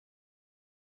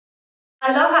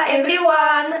Aloha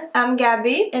everyone! I'm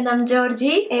Gabby And I'm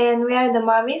Georgie, and we are the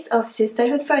mommies of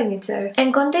Sisterhood Furniture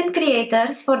and content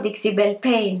creators for Dixie Belle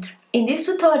Paint. In this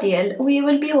tutorial, we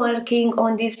will be working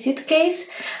on this suitcase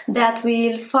that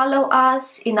will follow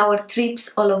us in our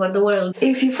trips all over the world.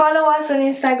 If you follow us on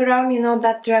Instagram, you know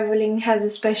that traveling has a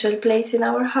special place in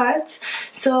our hearts,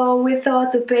 so we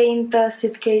thought to paint the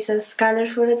suitcase as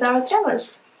colorful as our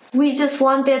travels. We just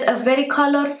wanted a very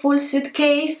colorful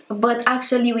suitcase, but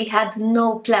actually we had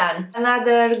no plan.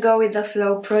 Another go with the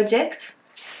flow project.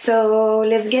 So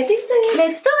let's get into it!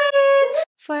 Let's do it!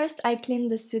 First, I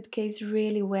cleaned the suitcase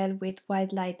really well with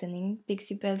white lightening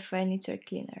Dixie Belle Furniture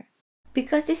Cleaner.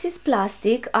 Because this is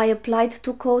plastic, I applied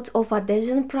 2 coats of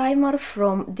adhesion primer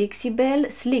from Dixie Belle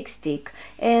Slick Stick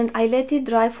and I let it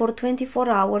dry for 24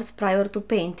 hours prior to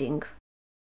painting.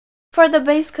 For the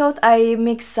base coat, I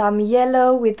mixed some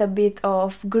yellow with a bit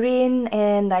of green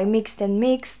and I mixed and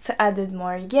mixed, added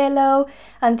more yellow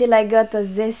until I got a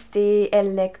zesty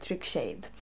electric shade.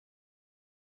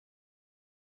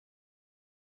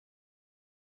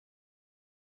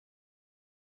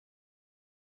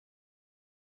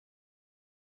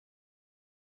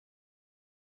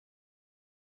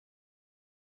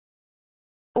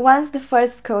 Once the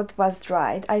first coat was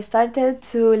dried, I started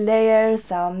to layer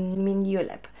some mint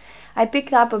julep. I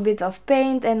picked up a bit of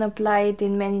paint and applied it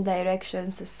in many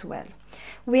directions as well.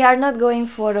 We are not going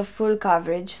for a full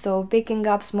coverage, so picking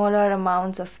up smaller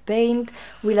amounts of paint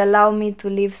will allow me to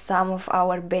leave some of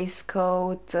our base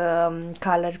coat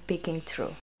color peeking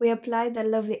through. We applied a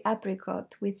lovely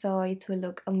apricot. We thought it would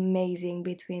look amazing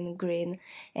between green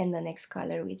and the next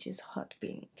color, which is hot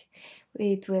pink.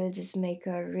 It will just make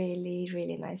a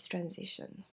really nice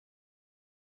transition.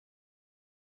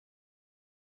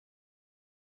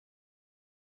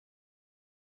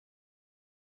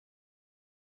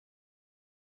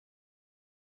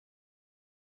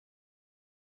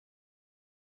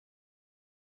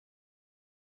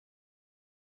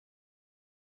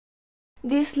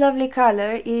 This lovely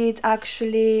color is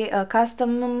actually a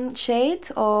custom shade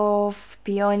of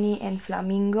peony and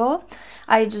flamingo.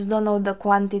 I just don't know the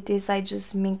quantities, I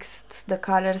just mixed the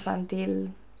colors until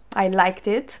I liked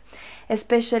it.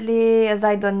 Especially as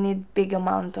I don't need big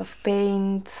amount of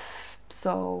paint,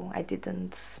 so I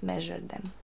didn't measure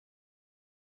them.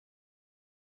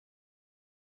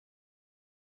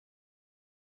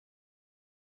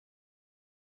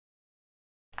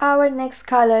 Our next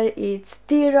color is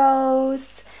tea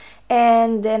rose,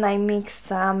 and then I mixed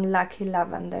some lucky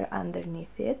lavender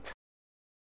underneath it.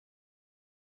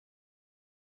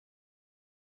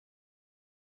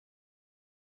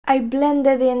 I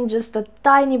blended in just a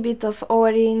tiny bit of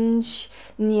orange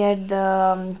near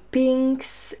the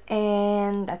pinks,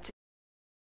 and that's it.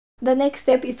 The next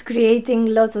step is creating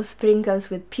lots of sprinkles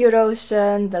with pure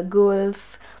ocean, the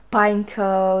gulf, pine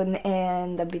cone,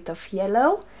 and a bit of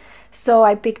yellow. So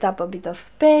I picked up a bit of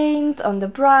paint on the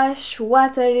brush,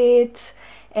 water it,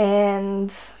 and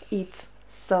it's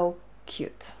so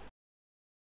cute.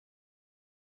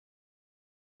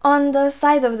 On the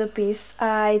side of the piece,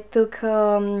 I took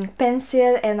a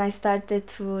pencil and I started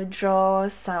to draw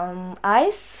some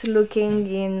eyes looking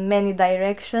in many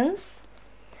directions.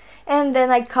 And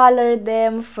then I colored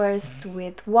them first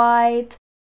with white,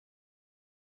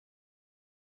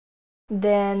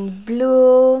 then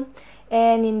blue,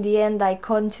 and in the end I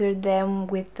contoured them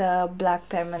with a black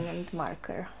permanent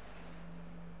marker.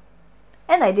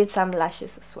 And I did some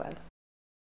lashes as well.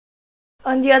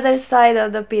 On the other side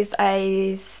of the piece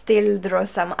I still draw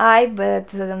some eye,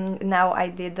 but now I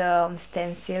did a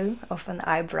stencil of an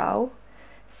eyebrow.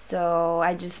 So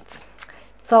I just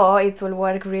thought it will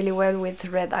work really well with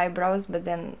red eyebrows, but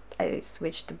then I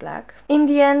switched to black. In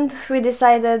the end we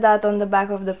decided that on the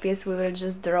back of the piece we will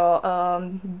just draw a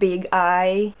big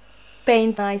eye,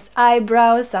 paint nice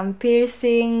eyebrows, some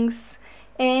piercings,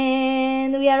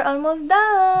 and we are almost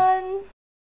done!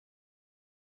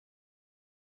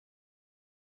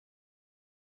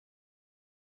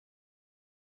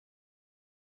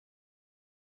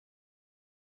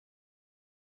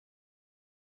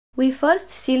 We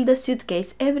first sealed the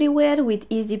suitcase everywhere with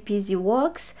easy peasy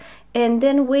wax and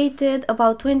then waited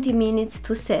about 20 minutes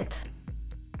to set.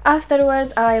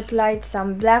 Afterwards I applied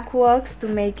some black wax to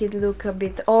make it look a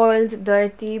bit old,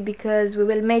 dirty, because we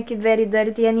will make it very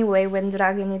dirty anyway when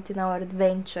dragging it in our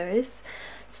adventures.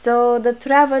 So the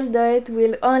travel dirt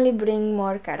will only bring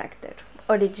more character,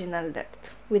 original dirt,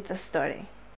 with a story.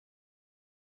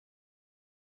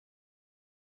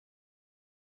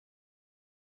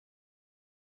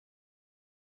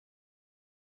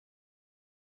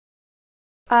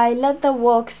 I let the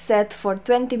wax set for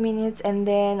 20 minutes and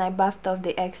then I buffed off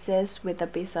the excess with a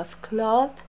piece of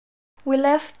cloth. We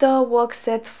left the work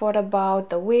set for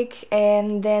about a week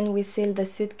and then we sealed the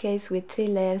suitcase with 3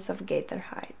 layers of gator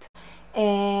hide.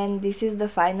 And this is the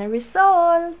final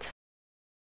result!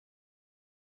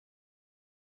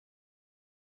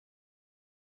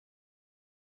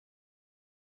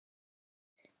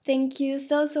 Thank you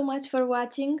so much for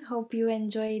watching. Hope you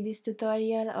enjoyed this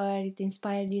tutorial or it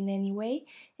inspired you in any way.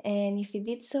 And if you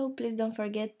did so, please don't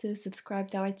forget to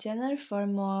subscribe to our channel for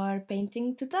more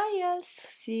painting tutorials.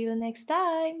 See you next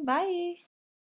time. Bye!